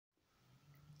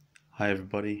Hi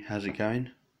everybody, how's it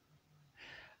going?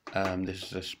 This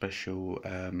is a special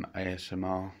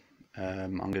ASMR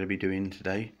I'm going to be doing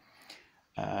today.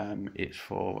 It's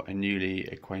for a newly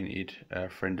acquainted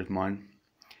friend of mine.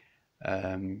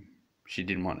 She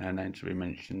didn't want her name to be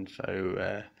mentioned,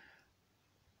 so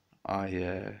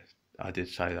I did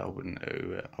say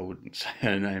that I wouldn't say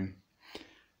her name.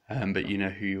 But you know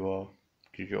who you are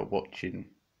because you're watching.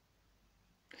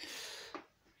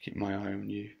 Keep my eye on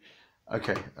you.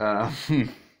 Okay.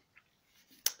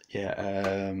 Yeah.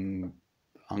 I'm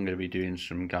going to be doing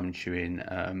some gum chewing,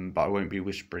 but I won't be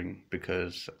whispering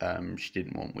because she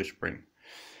didn't want whispering.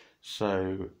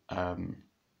 So I'm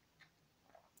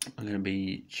going to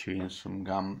be chewing some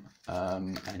gum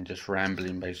and just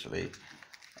rambling basically.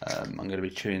 I'm going to be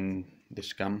chewing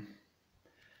this gum.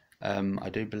 I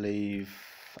do believe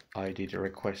I did a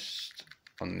request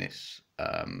on this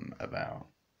about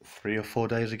 3 or 4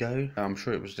 days ago. I'm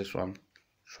sure it was this one,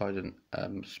 Trident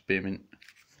Spearmint.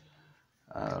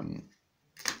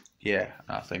 Yeah,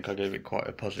 I think I gave it quite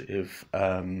a positive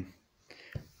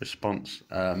response.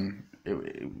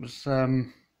 It was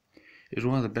one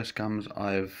of the best gums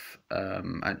I've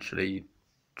actually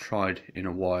tried in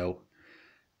a while.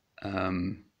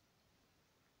 So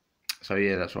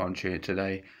yeah, that's what I'm chewing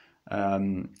today.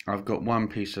 I've got one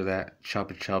piece of that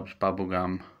Chupa Chups bubble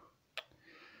gum.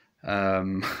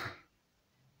 God,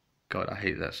 I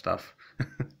hate that stuff.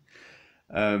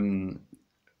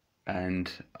 And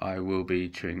I will be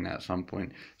chewing that at some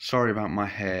point. Sorry about my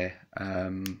hair. I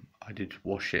did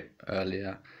wash it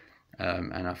earlier,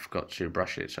 and I forgot to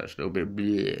brush it, so it's a little bit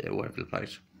bleh all over the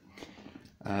place.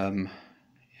 Yeah,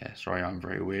 sorry, I'm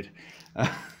very weird.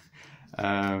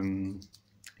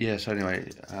 Yeah, so anyway,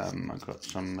 I've got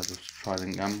some of this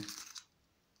Trident gum.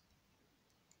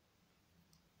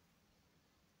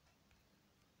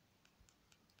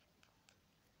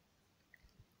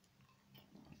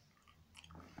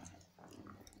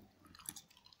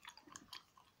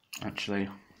 Actually,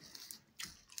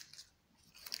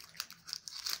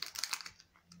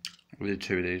 we did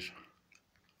two of these.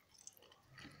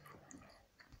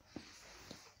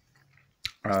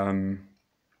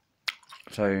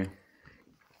 So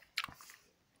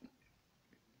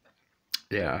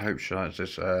yeah, I hope she likes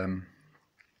this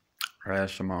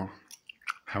ASMR.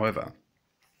 However,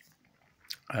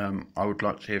 I would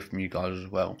like to hear from you guys as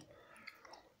well.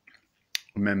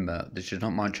 Remember, this is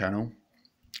not my channel,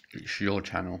 it's your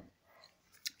channel.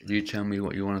 You tell me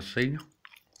what you want to see,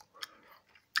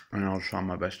 and I'll try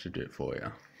my best to do it for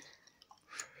you.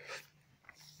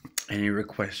 Any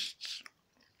requests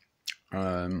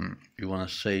you want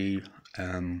to see,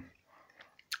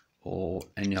 or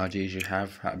any ideas you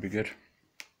have, that'd be good.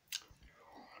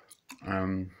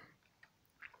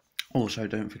 Also,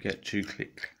 don't forget to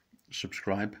click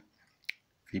subscribe,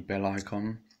 the bell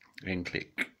icon, and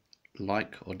click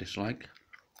like or dislike,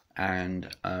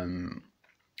 and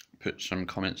put some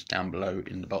comments down below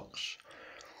in the box.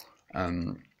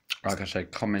 Like I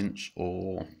said, comments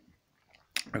or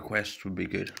requests would be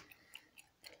good.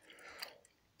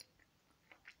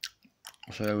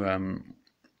 So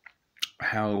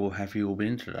how have you all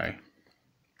been today?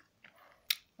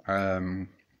 How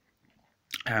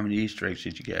many Easter eggs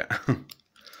did you get?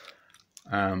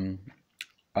 I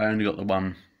only got the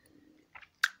one.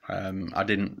 I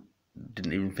didn't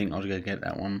even think I was going to get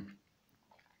that one.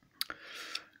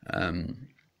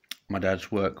 My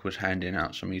dad's work was handing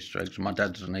out some Easter eggs. My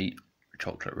dad doesn't eat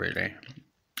chocolate really.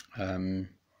 I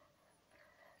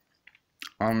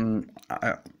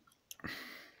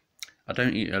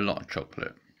don't eat a lot of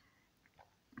chocolate.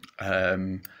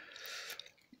 I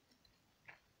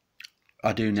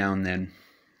do now and then,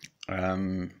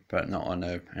 but not on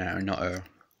a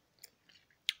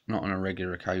not on a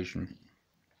regular occasion.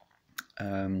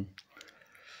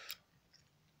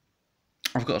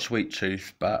 I've got a sweet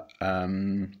tooth, but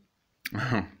the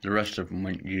rest of them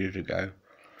went years ago.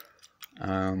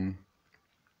 I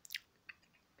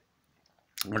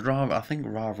think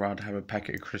rather I'd have a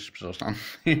packet of crisps or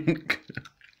something,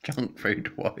 junk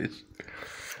food wise.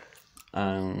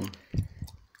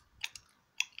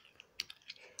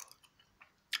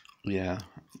 Yeah,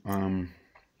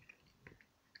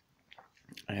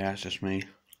 yeah, it's just me.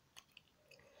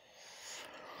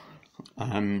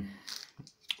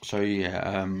 So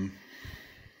yeah,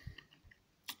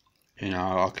 you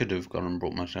know, I could have gone and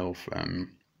brought myself a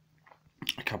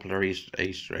couple of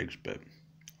Easter eggs, but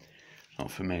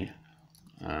not for me.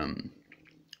 I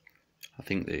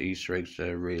think the Easter eggs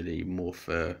are really more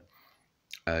for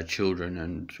children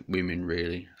and women,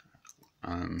 really.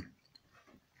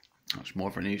 That's more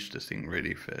of an Easter thing,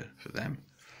 really, for them.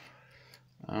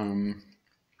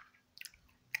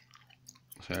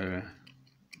 So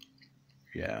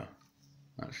yeah,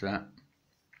 that's that.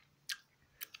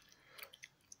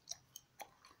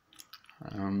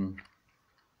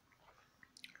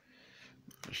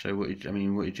 So what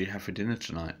did you have for dinner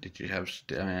tonight? Did you have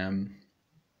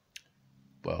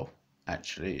well,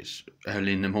 actually it's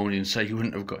early in the morning, so you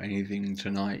wouldn't have got anything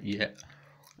tonight yet.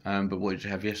 But what did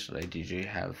you have yesterday? Did you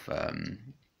have a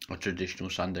traditional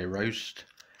Sunday roast?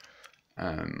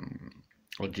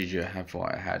 Or did you have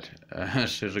what I had?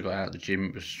 As soon as I got out of the gym,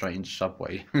 it was straight into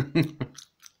Subway.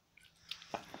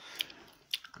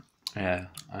 Yeah.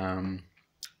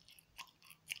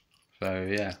 So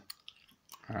yeah.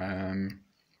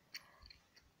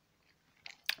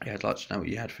 Yeah, I'd like to know what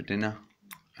you had for dinner.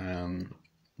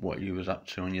 What you was up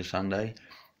to on your Sunday.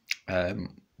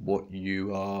 What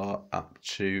you are up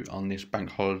to on this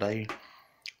bank holiday.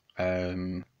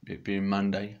 It being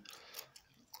Monday.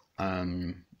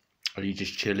 Are you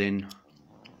just chilling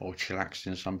or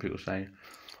chillaxing, some people say?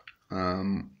 Are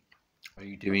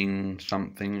you doing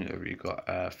something? Have you got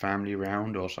a family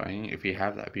round or something? If you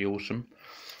have, that'd be awesome.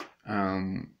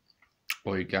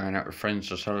 Or you're going out with friends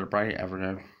to celebrate, having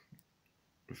a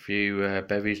few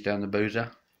bevies down the boozer.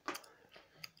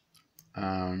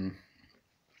 Or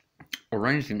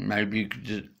anything, maybe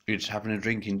you're just having a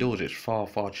drink indoors. It's far,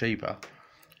 far cheaper.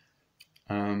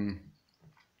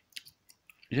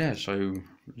 Yeah, so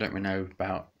let me know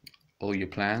about all your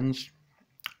plans.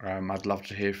 I'd love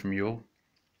to hear from you all,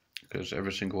 because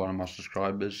every single one of my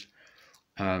subscribers,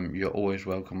 you're always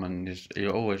welcome on this.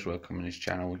 You're always welcome on this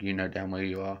channel. You know damn where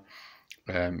you are.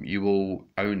 You all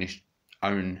own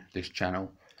this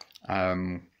channel.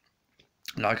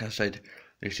 Like I said,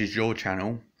 this is your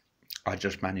channel. I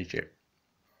just manage it.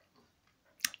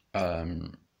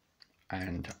 And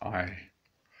I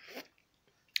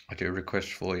do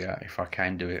requests for you if I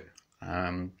can do it.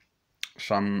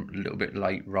 Some a little bit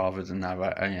late rather than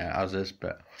others,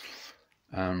 but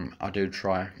I do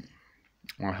try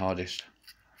my hardest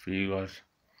for you guys.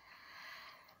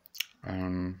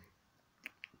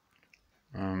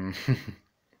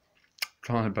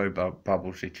 Trying to blow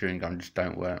bubbles with chewing gum just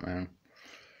don't work, man.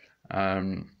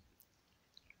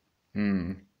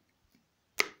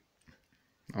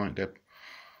 Alright, good.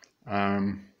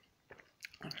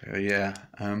 So yeah,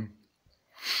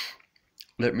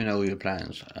 let me know your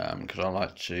plans, because I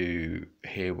like to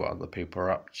hear what other people are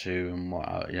up to and what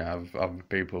other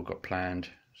people got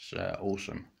planned. It's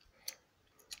awesome.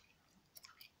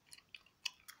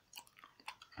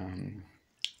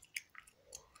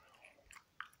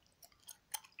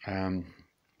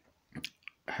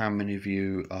 How many of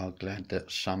you are glad that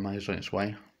summer is on its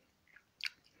way?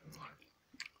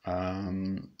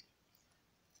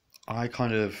 I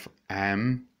kind of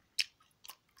am,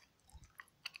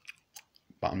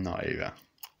 but I'm not either.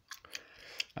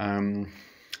 I'm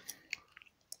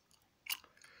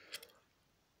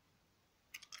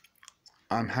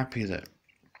happy that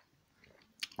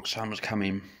summer's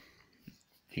coming,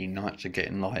 the nights are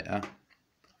getting lighter,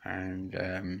 and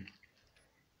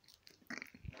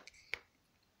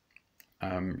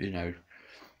you know,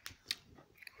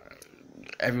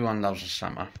 everyone loves the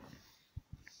summer.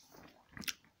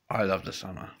 I love the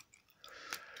summer.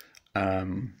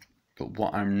 But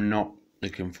what I'm not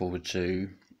looking forward to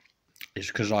is,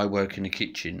 because I work in the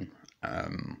kitchen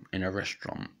in a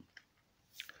restaurant,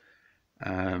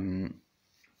 and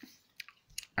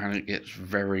it gets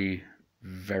very,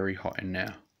 very hot in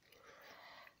there.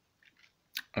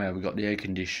 We've got the air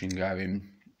conditioning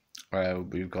going.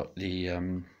 We've got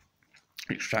the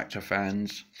extractor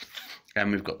fans,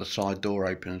 and we've got the side door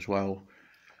open as well.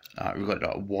 We've got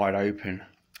that wide open,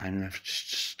 and there's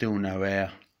still no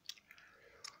air,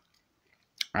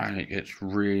 and it gets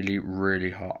really, really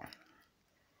hot.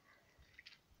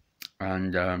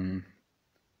 And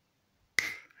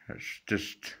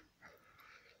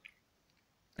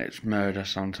it's murder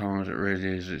sometimes. It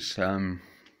really is.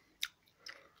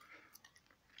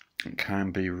 It can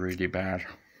be really bad.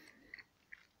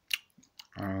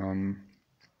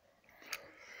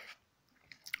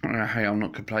 Hey, I'm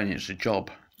not complaining. It's a job,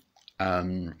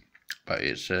 but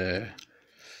it's a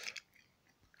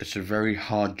very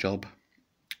hard job.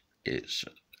 It's,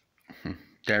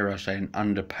 dare I say, an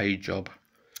underpaid job,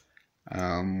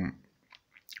 and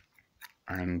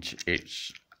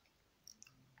it's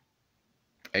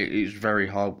very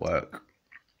hard work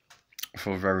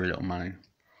for very little money.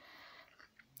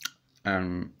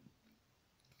 Some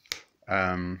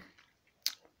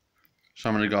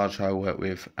of the guys who I work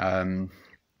with,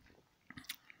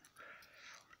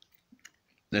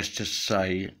 let's just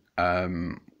say,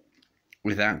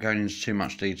 without going into too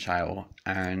much detail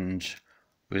and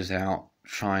without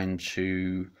trying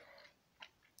to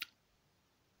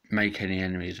make any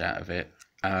enemies out of it.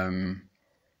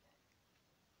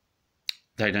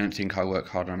 They don't think I work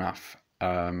hard enough.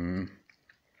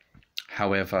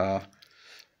 However,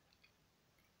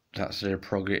 that's their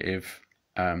prerogative.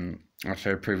 That's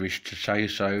their privilege to say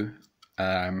so.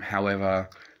 However,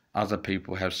 other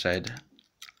people have said,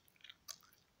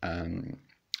 and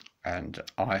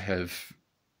I have,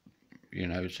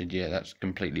 said, yeah, that's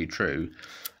completely true.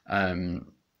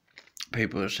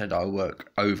 People have said I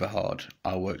work over hard.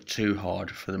 I work too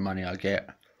hard for the money I get.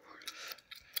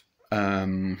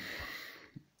 And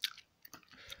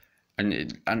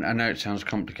I know it sounds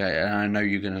complicated, and I know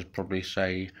you're going to probably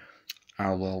say,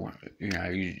 oh, well,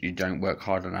 you don't work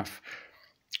hard enough.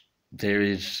 There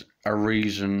is a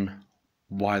reason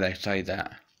why they say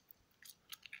that.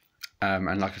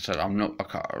 And like I said,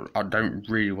 I don't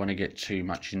really want to get too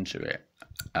much into it,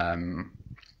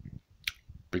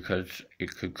 because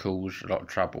it could cause a lot of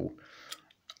trouble.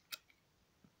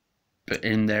 But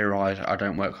in their eyes, I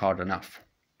don't work hard enough.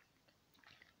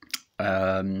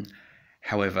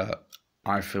 However,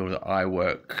 I feel that I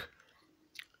work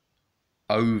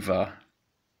over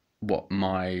what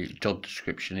my job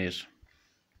description is,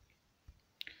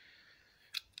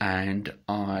 and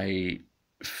I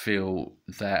feel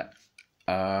that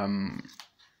I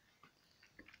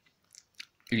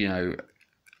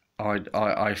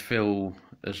feel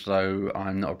as though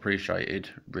I'm not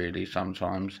appreciated really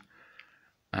sometimes,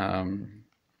 but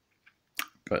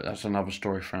that's another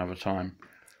story for another time.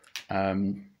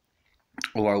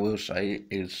 All I will say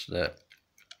is that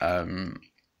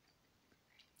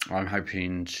I'm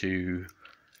hoping to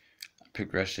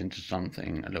progress into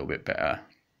something a little bit better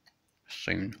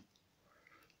soon.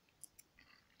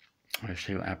 Let's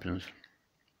see what happens.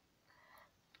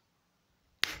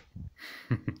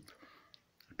 A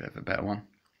bit of a better one.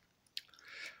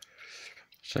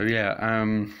 So yeah,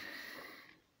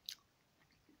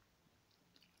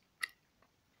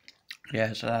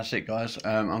 so that's it, guys.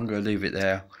 I'm gonna leave it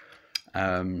there.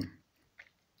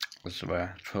 That's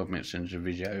about 12 minutes into the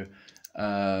video.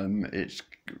 It's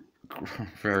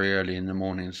very early in the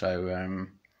morning, so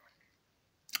I'm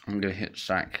gonna hit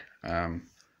sack. Got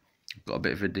a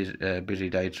bit of a busy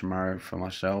day tomorrow for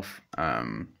myself.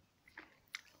 I've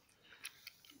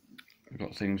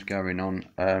got things going on.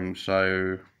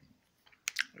 So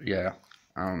yeah,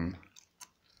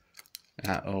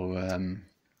 that'll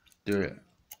do it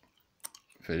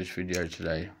for this video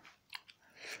today.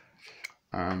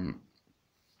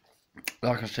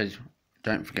 Like I said,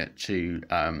 don't forget to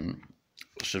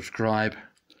subscribe,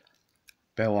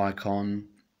 bell icon,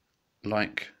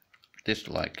 like,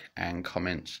 dislike, and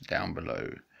comments down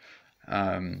below.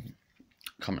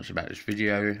 Comments about this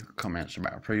video, comments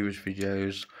about previous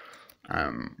videos,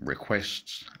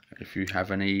 requests if you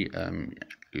have any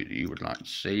you would like to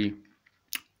see.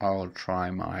 I'll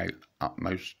try my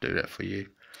utmost to do that for you.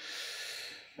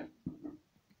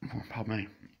 Oh, pardon me.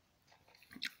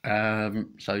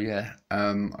 So yeah,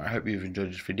 I hope you've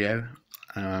enjoyed this video.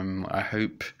 I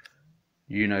hope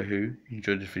you know who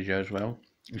enjoyed this video as well,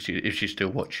 if she's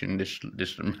still watching this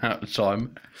amount of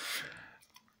time.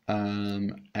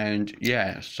 And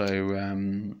yeah, so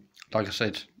like I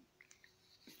said,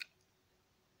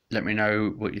 let me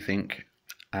know what you think,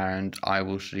 and I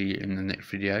will see you in the next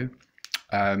video.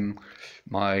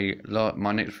 My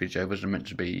next video wasn't meant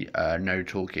to be no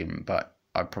talking, but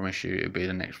I promise you it'll be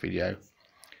the next video.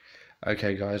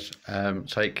 Okay, guys,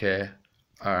 take care.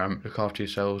 Look after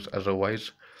yourselves as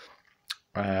always.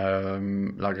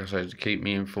 Like I said, keep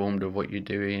me informed of what you're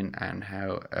doing and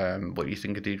how what you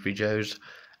think of these videos,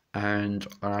 and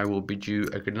I will bid you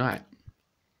a good night.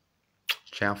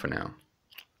 Ciao for now.